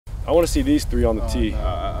I want to see these three on the tee.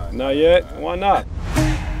 Not yet? Why not?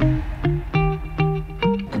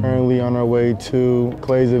 Currently on our way to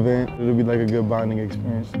Klay's event. It'll be like a good bonding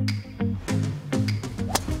experience.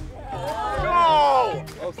 Oh!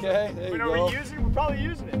 Okay, there you go. Are we using it? We're probably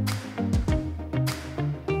using it.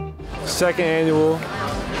 Second annual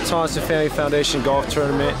Thompson Family Foundation Golf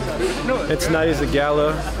Tournament. And tonight is the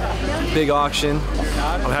gala, big auction.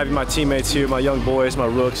 I'm having my teammates here, my young boys, my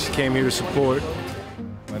rooks, came here to support.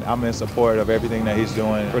 I'm in support of everything that he's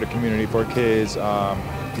doing for the community, for kids,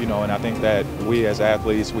 you know, and I think that we as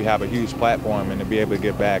athletes, we have a huge platform, and to be able to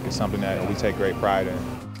give back is something that we take great pride in.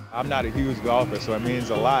 I'm not a huge golfer, so it means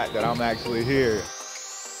a lot that I'm actually here.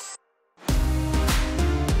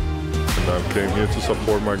 I came here to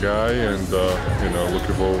support my guy and, you know,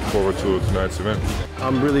 looking forward to tonight's event.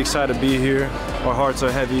 I'm really excited to be here. Our hearts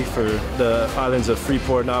are heavy for the islands of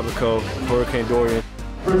Freeport and Abaco, Hurricane Dorian.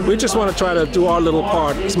 We just want to try to do our little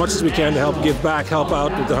part as much as we can to help give back, help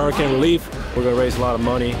out with the hurricane relief. We're going to raise a lot of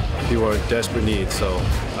money. People are in desperate need, so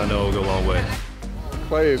I know it'll go a long way.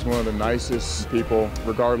 Klay is one of the nicest people,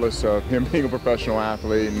 regardless of him being a professional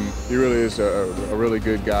athlete, and he really is a really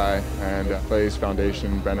good guy, and Klay's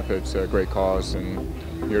foundation benefits a great cause, and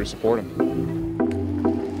I'm here to support him.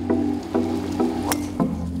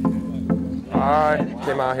 I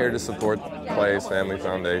came out here to support Klay's Family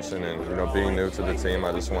Foundation, and you know, being new to the team,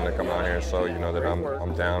 I just want to come out here and show that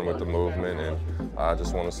I'm down with the movement, and I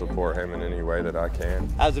just want to support him in any way that I can.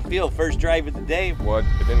 How's it feel? First drive of the day? Well, it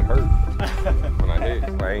didn't hurt when I hit.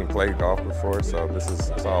 I ain't played golf before, so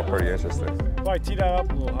it's all pretty interesting. Probably tee that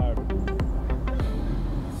up a little higher.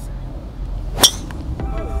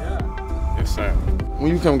 Yes, sir.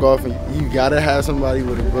 When you come golfing, you gotta have somebody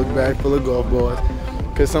with a book bag full of golf balls,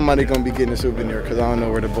 because somebody gonna be getting a souvenir, because I don't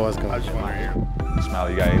know where the ball's going.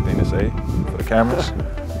 Smiley, you got anything to say for the cameras?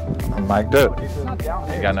 I'm mic'd up. You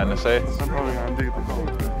got nothing to say?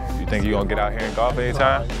 You think you're gonna get out here and golf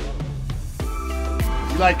anytime?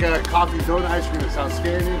 You like coffee donut ice cream? That sounds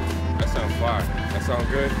scary. That sounds fire. That sounds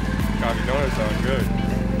good. Coffee donuts sound good.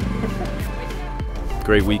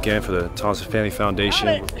 Great weekend for the Thompson Family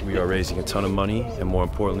Foundation. We are raising a ton of money, and more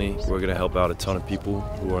importantly, we're going to help out a ton of people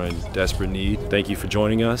who are in desperate need. Thank you for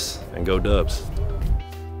joining us, and go Dubs.